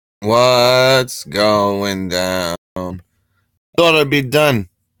What's going down? Thought I'd be done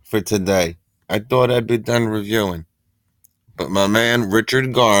for today. I thought I'd be done reviewing. But my man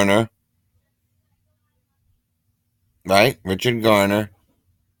Richard Garner, right? Richard Garner,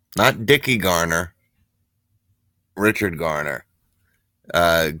 not Dickie Garner, Richard Garner.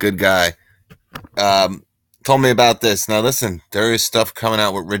 Good guy. Um, Told me about this. Now listen, there is stuff coming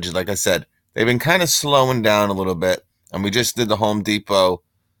out with Ridgid. Like I said, they've been kind of slowing down a little bit. And we just did the Home Depot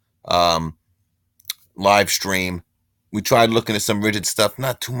um, live stream. We tried looking at some Ridgid stuff.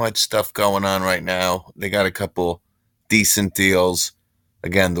 Not too much stuff going on right now. They got a couple decent deals.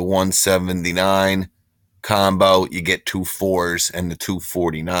 Again, the 179 combo, you get 2 4s, and the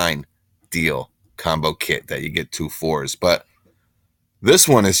 249 deal combo kit that you get 2 4s. But this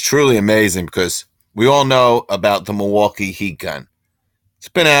one is truly amazing because we all know about the Milwaukee heat gun. It's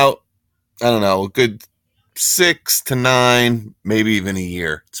been out, I don't know, a good 6 to 9, maybe even a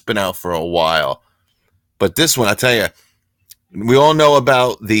year. It's been out for a while. But this one, I tell you, we all know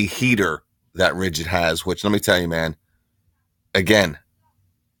about the heater that Ridgid has, which let me tell you, man, again,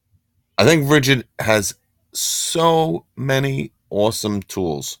 I think Ridgid has so many awesome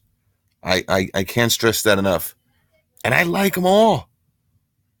tools. I can't stress that enough. And I like them all.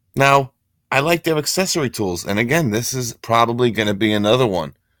 Now, I like their accessory tools. And again, this is probably going to be another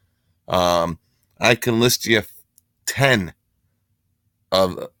one. I can list you 10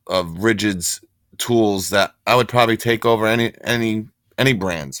 of Ridgid's tools that I would probably take over any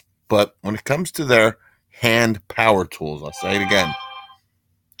brands. But when it comes to their hand power tools, I'll say it again: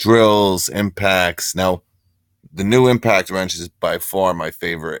 drills, impacts. Now, the new impact wrench is by far my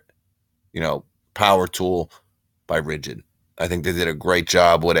favorite, power tool by Ridgid. I think they did a great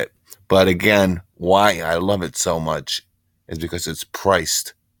job with it. But again, why I love it so much is because it's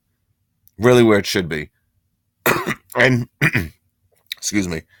priced really where it should be. And excuse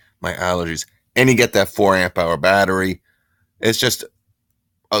me, my allergies. And you get that 4 amp hour battery. It's just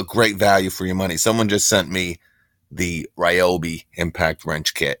a great value for your money. Someone just sent me the Ryobi impact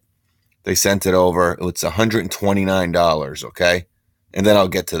wrench kit. They sent it over. It's $129, okay? And then I'll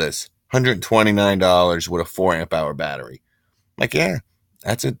get to this. $129 with a 4 amp hour battery. Like, yeah,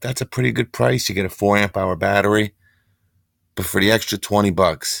 that's a pretty good price. You get a 4 amp hour battery. But for the extra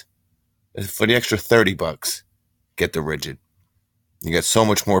 $20, for the extra $30, get the Ridgid. You got so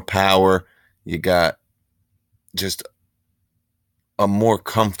much more power. You got just a more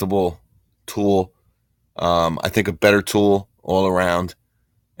comfortable tool. I think a better tool all around.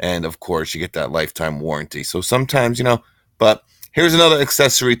 And of course, you get that lifetime warranty. So sometimes, but here's another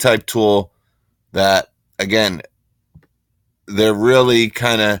accessory type tool that, again, they're really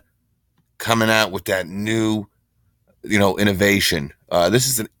kind of coming out with that new, innovation. This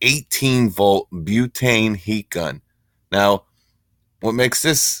is an 18-volt butane heat gun. Now, what makes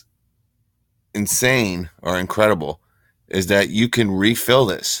this insane or incredible is that you can refill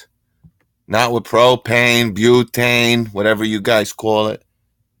this. Not with propane, butane, whatever you guys call it.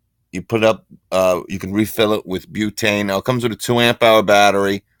 You put it up, you can refill it with butane. Now, it comes with a 2 amp hour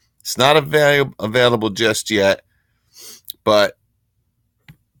battery. It's not available just yet, but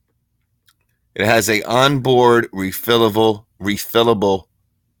it has a onboard refillable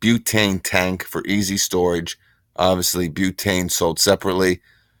butane tank for easy storage. Obviously, butane sold separately.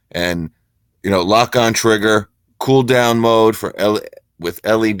 And, lock-on trigger, cool-down mode with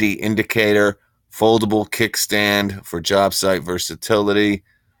LED indicator, foldable kickstand for job site versatility.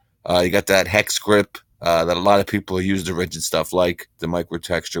 You got that hex grip that a lot of people use the Ridgid stuff like the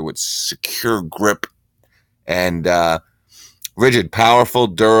microtexture with secure grip and Ridgid, powerful,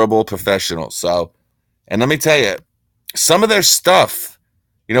 durable, professional. So, and let me tell you, some of their stuff,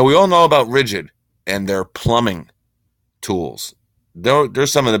 we all know about Ridgid and their plumbing tools. They're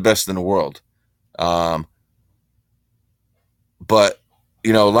some of the best in the world. But,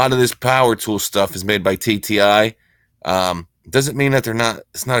 a lot of this power tool stuff is made by TTI. Doesn't mean that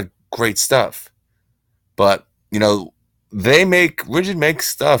it's not great stuff. But, Ridgid makes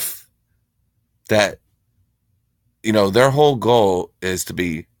stuff that, their whole goal is to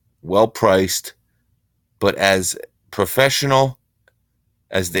be well priced, but as professional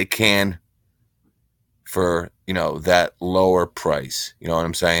as they can for, that lower price. You know what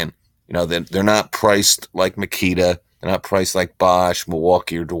I'm saying? They're not priced like Makita. They're not priced like Bosch,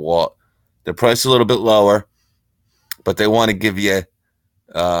 Milwaukee, or DeWalt. They're priced a little bit lower, but they want to give you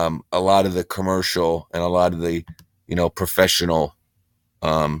a lot of the commercial and a lot of the, professional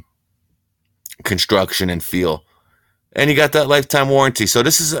construction and feel. And you got that lifetime warranty. So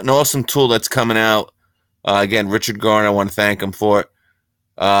this is an awesome tool that's coming out. Again, Richard Garner, I want to thank him for it.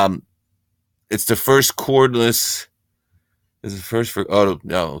 It's the first cordless This is the first for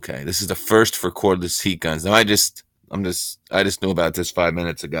okay. This is the first for cordless heat guns. Now I just knew about this 5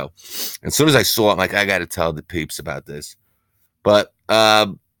 minutes ago. As soon as I saw it, I'm like, I gotta tell the peeps about this. But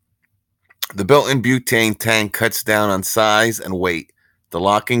the built-in butane tank cuts down on size and weight. The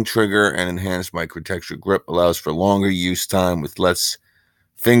locking trigger and enhanced microtexture grip allows for longer use time with less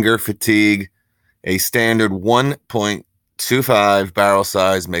finger fatigue. A standard 1.25 barrel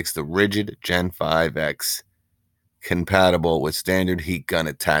size makes the Ridgid Gen 5X compatible with standard heat gun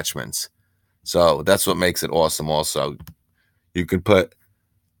attachments. So that's what makes it awesome. Also, you can put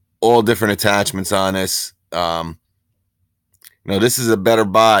all different attachments on this. This is a better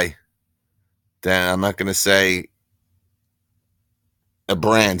buy than, I'm not going to say a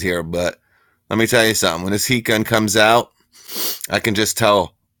brand here, but let me tell you something. When this heat gun comes out, I can just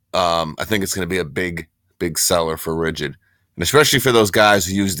tell. I think it's going to be a big seller for Ridgid, and especially for those guys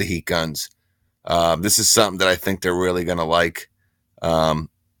who use the heat guns. This is something that I think they're really going to like.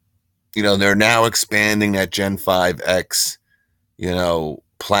 They're now expanding that Gen 5X,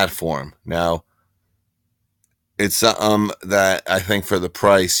 platform. Now, it's something that I think for the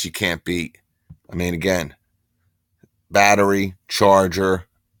price you can't beat. I mean, again, battery, charger,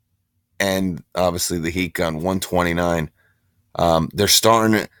 and obviously the heat gun, $129. They're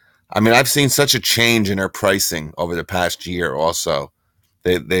starting. I mean, I've seen such a change in their pricing over the past year. Also,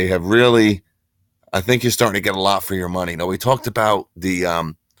 they have really. I think you're starting to get a lot for your money. Now, we talked about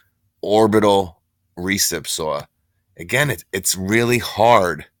the orbital recip saw. Again, it's really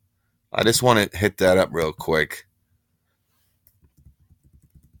hard. I just want to hit that up real quick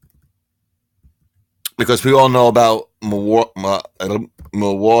because we all know about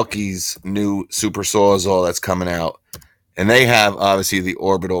Milwaukee's new super sawzall that's coming out, and they have obviously the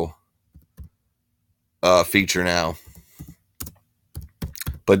orbital feature now.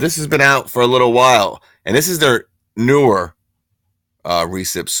 But this has been out for a little while, and this is their newer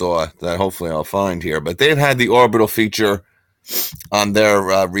recip saw that hopefully I'll find here. But they've had the orbital feature on their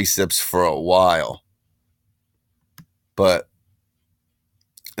recips for a while. But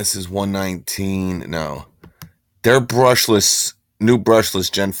this is 119. No, their new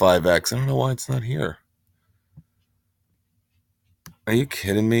brushless Gen 5X. I don't know why it's not here. Are you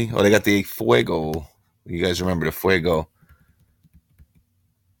kidding me? Oh, they got the Fuego. You guys remember the Fuego?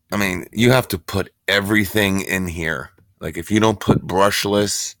 I mean, you have to put everything in here. Like, if you don't put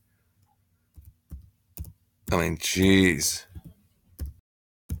brushless, I mean, jeez.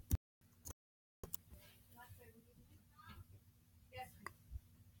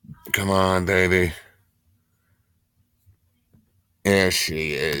 Come on, baby. There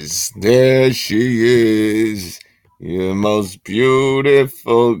she is. There she is. Your most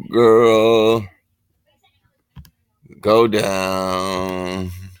beautiful girl. Go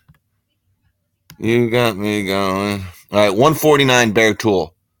down. You got me going. All right, 149 bare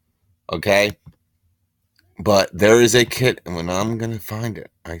tool. Okay? But there is a kit, and when I'm going to find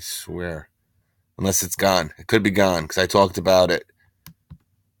it, I swear. Unless it's gone. It could be gone, because I talked about it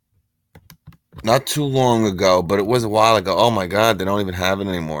not too long ago, but it was a while ago. Oh my God, they don't even have it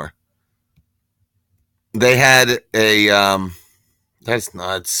anymore. They had a, that's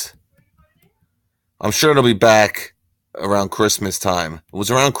nuts. I'm sure it'll be back around Christmas time. It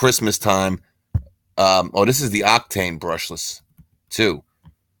was around Christmas time. This is the Octane brushless, too.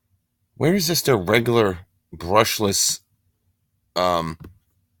 Where is this, the regular brushless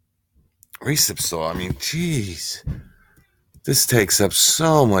recip saw? I mean, jeez. This takes up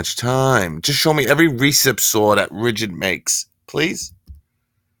so much time. Just show me every recip saw that Ridgid makes. Please?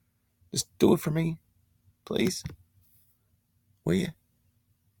 Just do it for me. Please? Will you?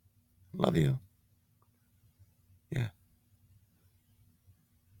 Love you. Yeah.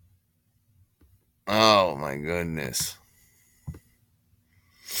 Oh, my goodness.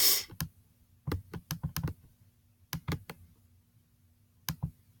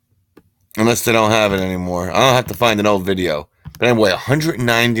 Unless they don't have it anymore. I don't have to find an old video. But anyway,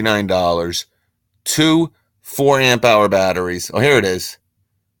 $199. Two 4 amp hour batteries. Oh, here it is.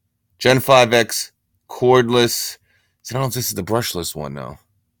 Gen 5X cordless. So I don't know if this is the brushless one, though.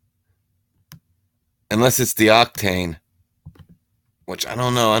 Unless it's the Octane. Which I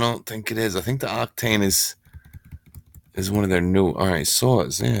don't know. I don't think it is. I think the Octane is one of their new. All right,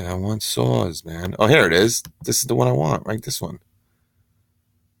 saws. Yeah, I want saws, man. Oh, here it is. This is the one I want, right? This one.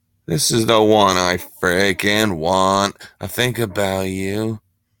 This is the one I freaking want. I think about you.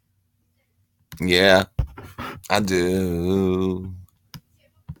 Yeah, I do.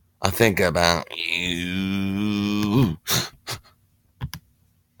 I think about you.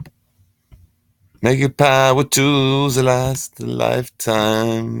 Make it power tools last a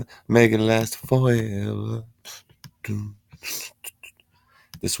lifetime. Make it last forever.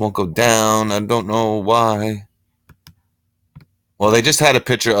 This won't go down. I don't know why. Well, they just had a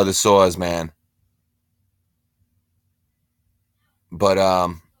picture of the saws, man. But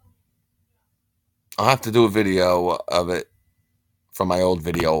I'll have to do a video of it from my old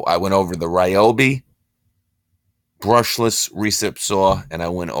video. I went over the Ryobi brushless recip saw, and I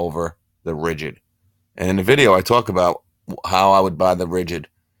went over the Ridgid. And in the video, I talk about how I would buy the Ridgid,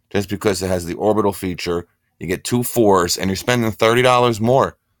 just because it has the orbital feature. You get 2 4s, and you're spending $30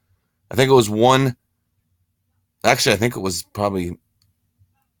 more. I think it was one. Actually, I think it was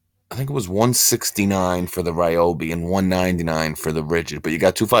 $169 for the Ryobi and $199 for the Ridgid. But you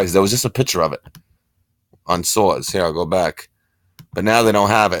got 2 5s. There was just a picture of it on saws. Here, I'll go back. But now they don't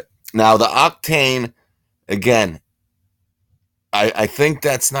have it. Now the Octane, again, I think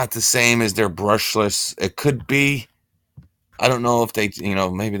that's not the same as their brushless. It could be. I don't know if they,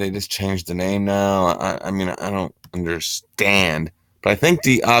 maybe they just changed the name now. I mean, I don't understand. But I think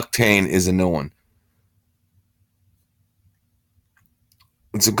the Octane is a new one.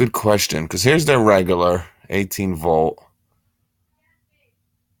 It's a good question, because here's their regular 18 volt.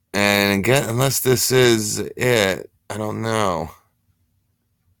 And again, unless this is it, I don't know.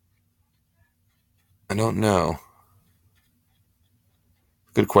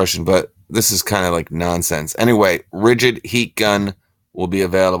 Good question, but this is kind of like nonsense. Anyway, Ridgid heat gun will be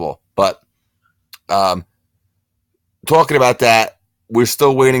available. But talking about that, we're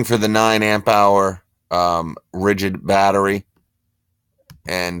still waiting for the 9 amp hour Ridgid battery.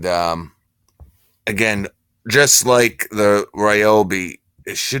 And again, just like the Ryobi,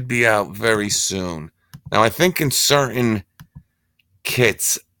 it should be out very soon. Now, I think in certain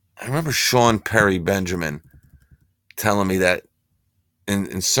kits, I remember Sean Perry Benjamin telling me that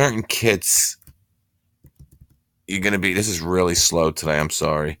in certain kits, you're going to be... This is really slow today. I'm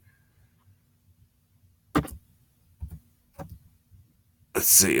sorry. Let's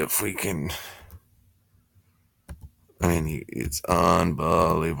see if we can... I mean, it's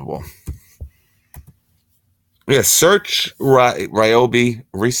unbelievable. Yeah, search Ryobi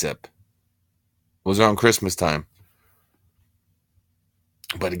Recip. It was around Christmas time.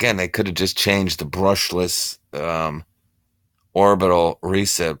 But again, they could have just changed the brushless orbital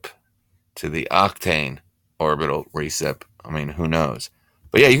recip to the Octane orbital recip. I mean, who knows?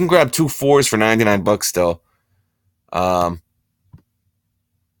 But yeah, you can grab 2 4s for $99 still.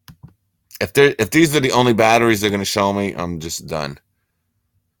 If these are the only batteries they're going to show me, I'm just done.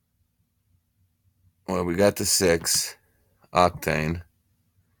 Well, we got the 6 Octane.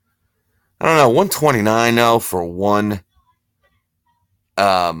 I don't know, $129 though for one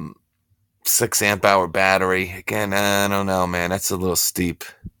 6 amp hour battery. Again, I don't know, man. That's a little steep.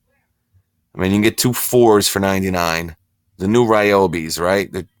 I mean, you can get 2 4s for $99. The new Ryobis, right?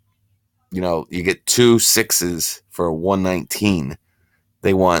 You get 2 6s for $119.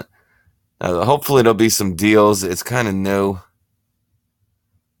 They want. Hopefully, there'll be some deals. It's kind of new.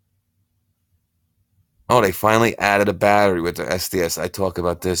 Oh, they finally added a battery with their SDS. I talk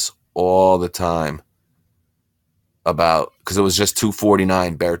about this all the time. Because it was just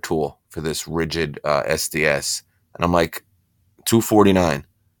 $249 bare tool for this Ridgid SDS, and I'm like, $249.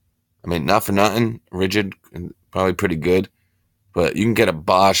 I mean, not for nothing. Ridgid, probably pretty good, but you can get a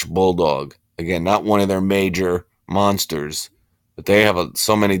Bosch Bulldog. Again, not one of their major monsters, but they have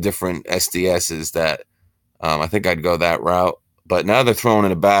so many different SDSs that I think I'd go that route. But now they're throwing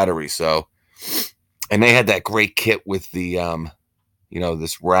in a battery, so, and they had that great kit with the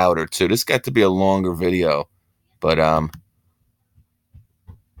this router too. This got to be a longer video, but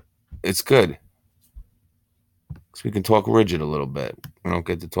it's good. So we can talk Ridgid a little bit. We don't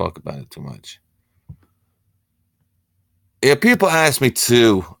get to talk about it too much. Yeah, people ask me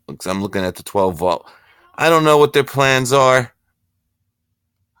too, because I'm looking at the 12 volt. I don't know what their plans are.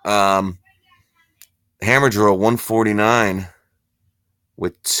 Hammer drill 149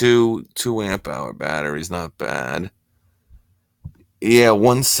 with two amp hour batteries, not bad. Yeah,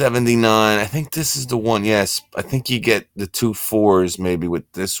 179. I think this is the one. Yes, I think you get the 2 4s maybe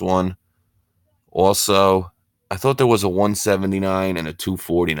with this one. Also, I thought there was a 179 and a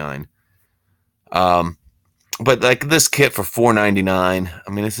 249. But like this kit for $499.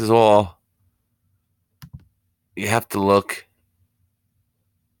 I mean, this is all. You have to look.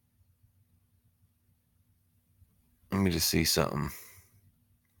 Let me just see something.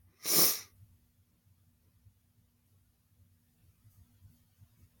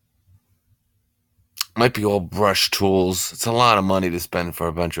 Might be all brush tools. It's a lot of money to spend for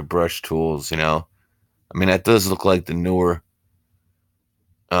a bunch of brush tools, I mean, that does look like the newer.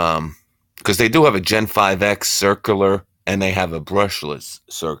 Because they do have a Gen 5X circular and they have a brushless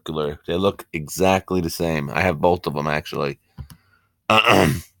circular. They look exactly the same. I have both of them actually.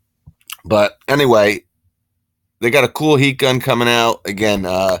 But anyway, they got a cool heat gun coming out again.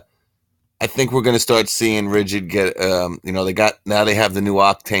 I think we're going to start seeing Ridgid get. They got now. They have the new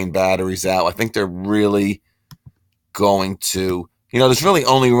octane batteries out. I think they're really going to. There's really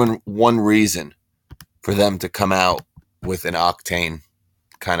only one reason for them to come out with an octane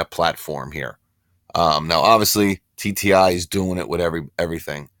kind of platform here. Now, obviously, TTI is doing it with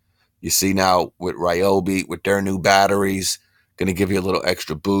everything. You see now with Ryobi, with their new batteries, going to give you a little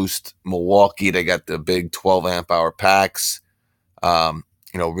extra boost. Milwaukee, they got the big 12 amp hour packs.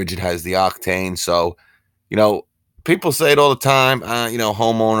 Ridgid has the octane. So, people say it all the time,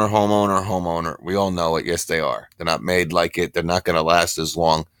 homeowner, homeowner, homeowner. We all know it. Yes, they are. They're not made like it. They're not going to last as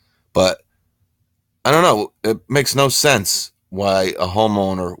long. But I don't know. It makes no sense why a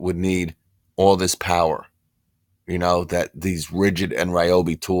homeowner would need all this power, that these Ridgid and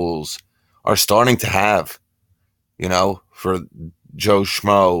Ryobi tools are starting to have, for Joe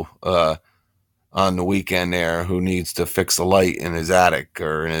Schmo on the weekend there who needs to fix a light in his attic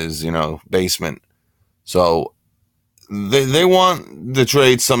or in his, basement. So they want the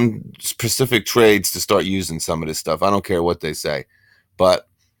trade, some specific trades to start using some of this stuff. I don't care what they say. But,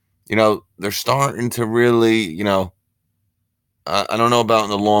 they're starting to really, I don't know about in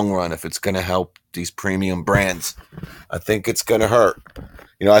the long run if it's going to help these premium brands. I think it's going to hurt.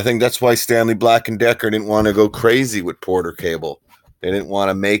 I think that's why Stanley Black and Decker didn't want to go crazy with Porter Cable. They didn't want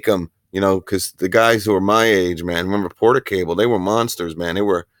to make them, because the guys who are my age, man, remember Porter Cable? They were monsters, man. They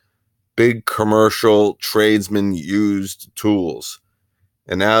were big commercial tradesman used tools.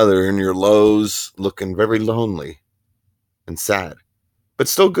 And now they're in your Lowe's looking very lonely and sad, but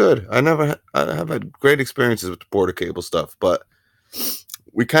still good. I have had great experiences with the Porter Cable stuff, but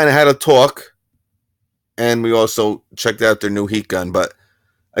we kind of had a talk and we also checked out their new heat gun. But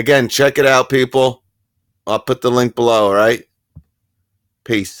again, check it out, people. I'll put the link below, all right?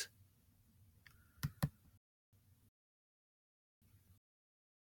 Peace.